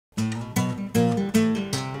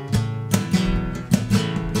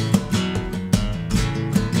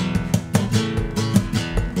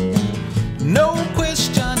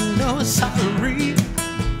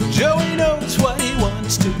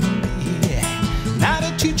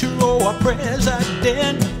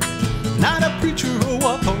president, not a preacher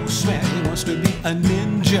or a postman. He wants to be a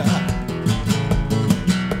ninja.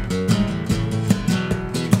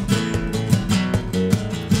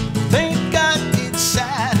 Thank God it's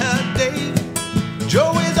Saturday.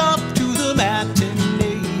 Joey's off to the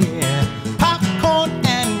matinee. Yeah. Popcorn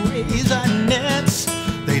and Raisinets.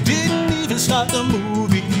 They didn't even start the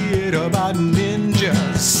movie yet about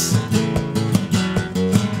ninjas.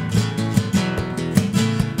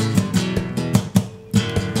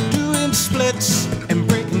 Doing splits and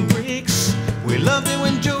breaking bricks. We loved it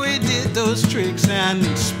when Joey did those tricks. And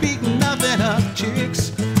speak nothing of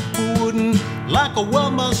chicks who wouldn't like a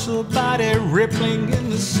well-muscled body rippling in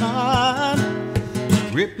the sun,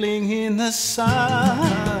 rippling in the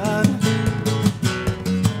sun.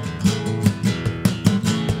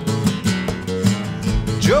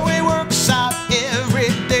 Joey works out every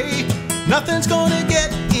day. Nothing's gonna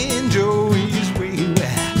get in Joey's way.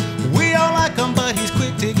 We all like him, but he's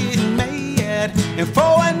quick to get mad. And for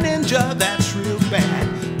a ninja, that's real bad.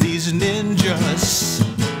 These ninjas.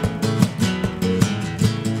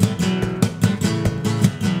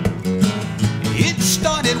 It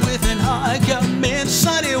started with an argument.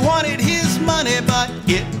 Sonny wanted his money, but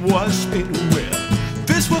it was spent well.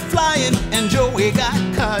 Fists were flying and Joey got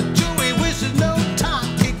caught. Joey wishes no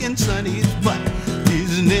time kicking Sonny's butt.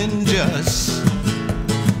 These ninjas.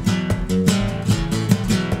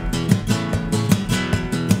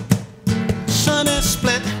 Sonny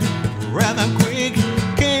split rather quick.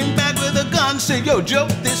 Came back with a gun, said, yo, Joe,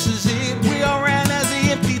 this is it. We all ran as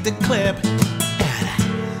he emptied the clip.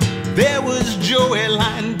 There was Joey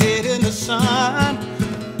lying dead in the sun,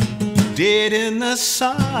 dead in the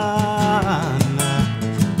sun.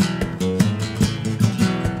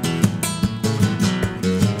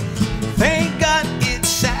 Thank God it's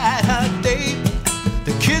Saturday.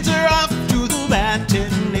 The kids are off to the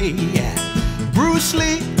matinee. Bruce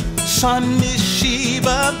Lee, Sonny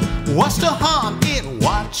Shiva wants to harm in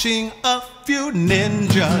watching a few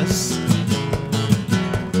ninjas.